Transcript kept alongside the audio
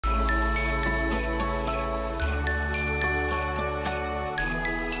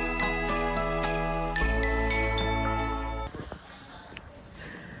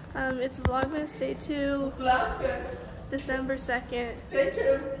It's Vlogmas Day 2, December 2nd.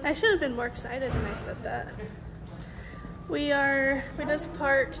 I should have been more excited when I said that. We just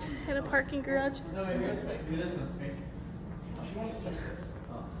parked in a parking garage. No, maybe let's do this one. She wants to touch this.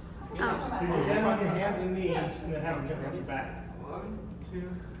 Get down on your hands and knees and then have them jump off your back. 1, 2,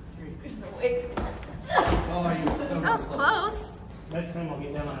 3. There's no way. Oh, you so That was close. Next time I'll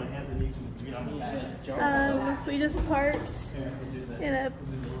get down on your hands and knees and get on my back. We just parked in a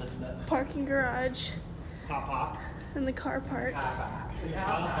parking garage Top hop. in the car park. Top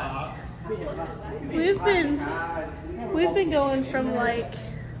hop. We've been going from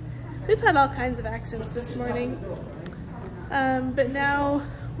we've had all kinds of accents this morning, but now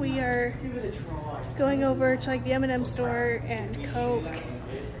we are going over to the M&M store and Coke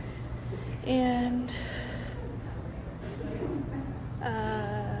and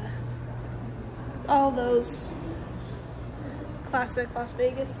all those classic Las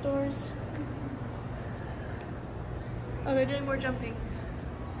Vegas stores. Oh, they're doing more jumping.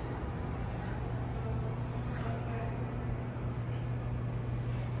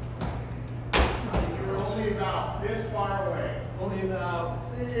 You're only about this far away. Only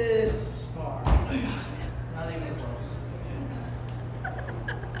about this far. Not even close.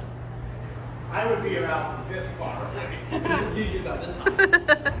 I would be about this far away. You're about this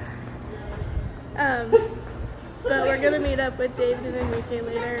high. But we're gonna meet up with David and Enrique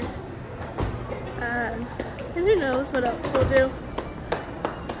later. And who knows what else we'll do. Do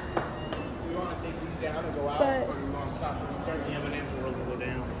you want to take these down and go out, But- or do you want to stop and start the M&M world and go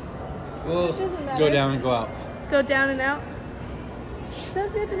down? We'll doesn't matter. go down and go out. Go down and out?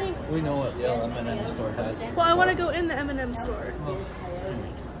 Sounds good to me. We know what the M&M store has. Well, I want to go in the M&M store.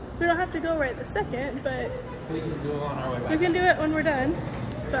 We don't have to go right this second, but We can go on our way back. we can do it when we're done.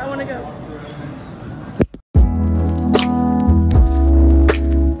 But I want to go.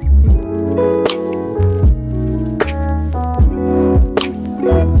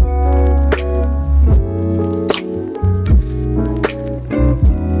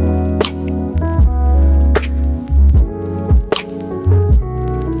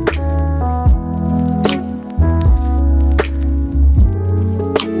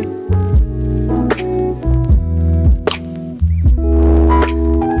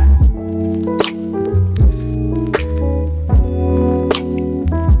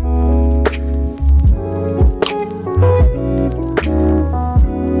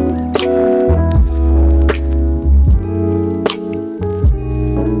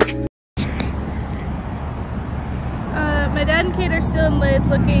 My dad and Kate are still in Lids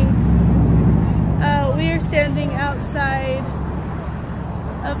looking. We are standing outside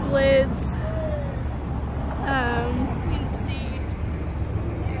of Lids. You can see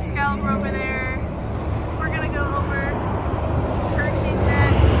Excalibur over there. We're gonna go over to Hershey's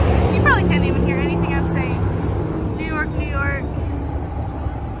next. You probably can't even hear anything I'm saying. New York, New York.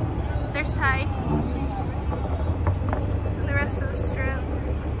 There's Ty. And the rest of the strip.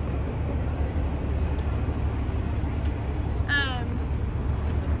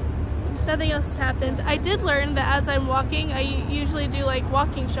 Nothing else has happened. I did learn that as I'm walking, I usually do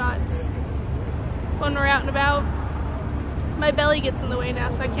walking shots when we're out and about. My belly gets in the way now,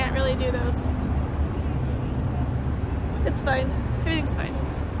 so I can't really do those. It's fine. Everything's fine.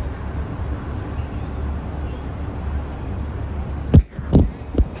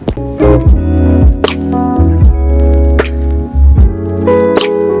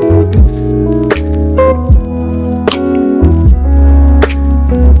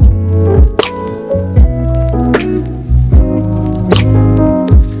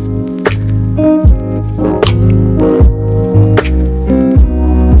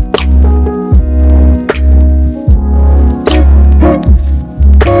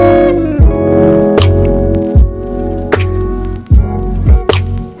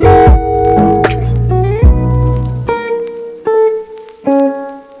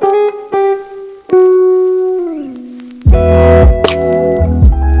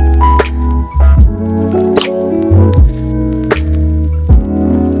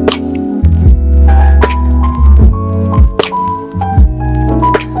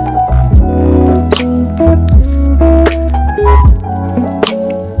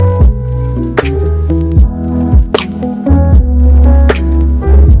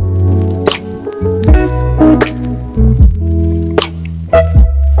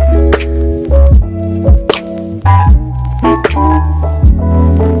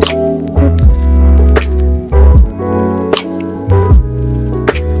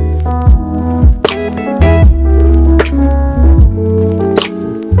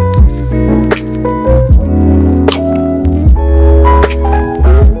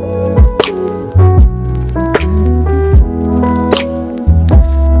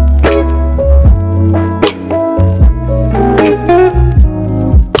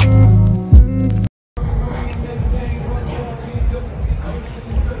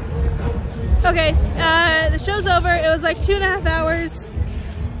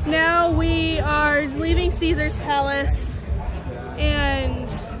 now we are leaving Caesar's Palace and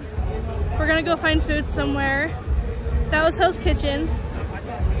we're gonna go find food somewhere. That was Hell's Kitchen.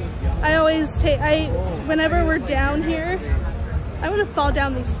 I always take, whenever we're down here, I want to fall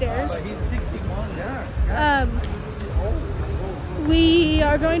down these stairs. We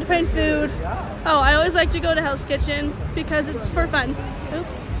are going to find food. Oh, I always like to go to Hell's Kitchen because it's for fun.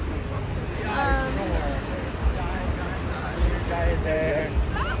 Oops.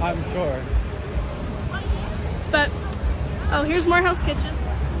 I'm sure. But, oh, here's more Hell's Kitchen.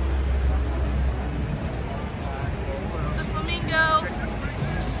 The flamingo.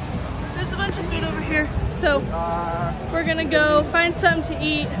 There's a bunch of food over here. So, we're gonna go find something to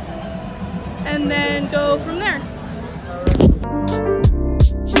eat and then go from there.